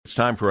It's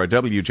time for our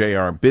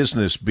WJR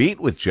Business Beat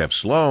with Jeff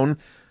Sloan,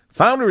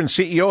 founder and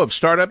CEO of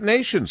Startup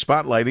Nation,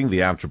 spotlighting the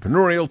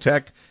entrepreneurial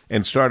tech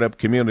and startup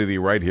community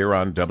right here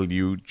on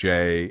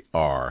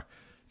WJR.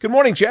 Good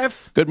morning,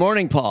 Jeff. Good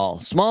morning,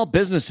 Paul. Small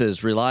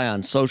businesses rely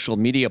on social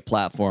media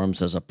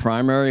platforms as a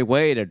primary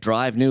way to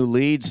drive new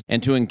leads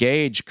and to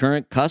engage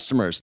current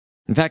customers.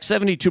 In fact,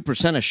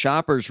 72% of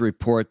shoppers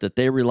report that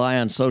they rely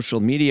on social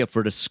media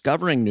for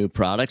discovering new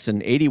products,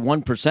 and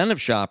 81%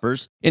 of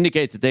shoppers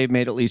indicate that they've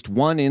made at least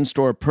one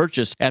in-store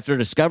purchase after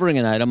discovering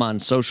an item on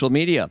social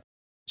media.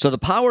 So the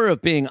power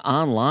of being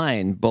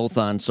online, both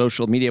on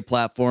social media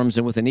platforms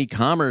and with an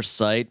e-commerce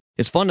site,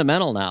 is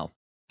fundamental now.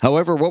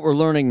 However, what we're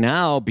learning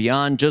now,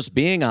 beyond just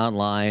being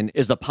online,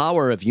 is the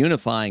power of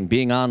unifying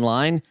being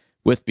online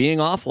with being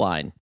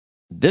offline.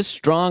 This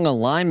strong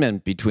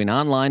alignment between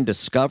online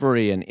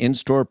discovery and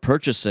in-store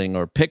purchasing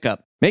or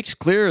pickup makes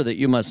clear that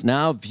you must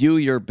now view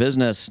your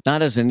business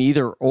not as an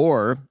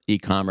either-or,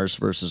 e-commerce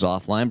versus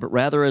offline, but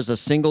rather as a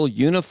single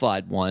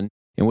unified one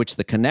in which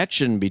the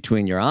connection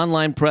between your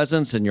online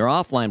presence and your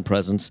offline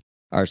presence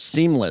are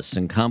seamless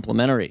and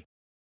complementary.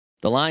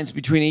 The lines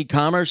between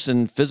e-commerce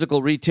and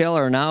physical retail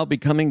are now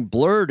becoming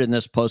blurred in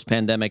this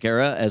post-pandemic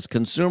era as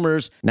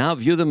consumers now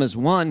view them as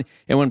one,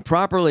 and when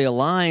properly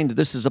aligned,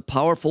 this is a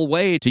powerful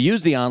way to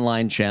use the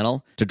online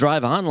channel to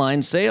drive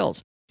online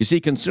sales. You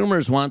see,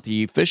 consumers want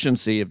the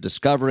efficiency of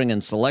discovering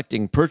and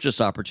selecting purchase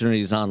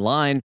opportunities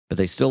online, but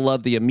they still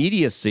love the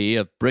immediacy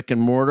of brick and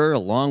mortar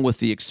along with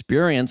the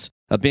experience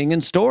of being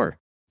in store,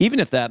 even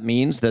if that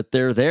means that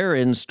they're there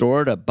in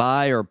store to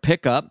buy or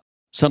pick up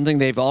something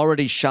they've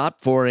already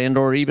shopped for and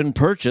or even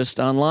purchased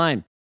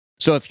online.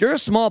 So if you're a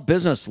small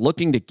business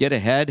looking to get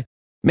ahead,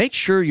 make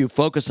sure you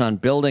focus on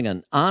building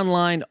an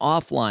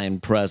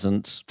online-offline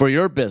presence for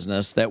your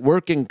business that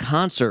work in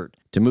concert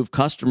to move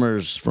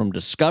customers from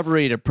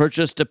discovery to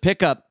purchase to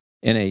pickup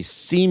in a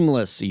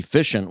seamless,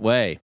 efficient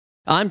way.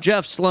 I'm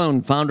Jeff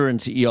Sloan, founder and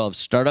CEO of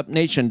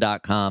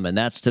StartupNation.com, and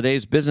that's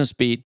today's Business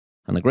Beat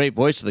on the great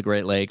voice of the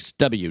Great Lakes,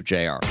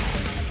 WJR.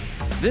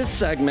 This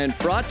segment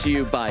brought to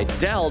you by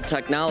Dell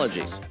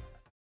Technologies.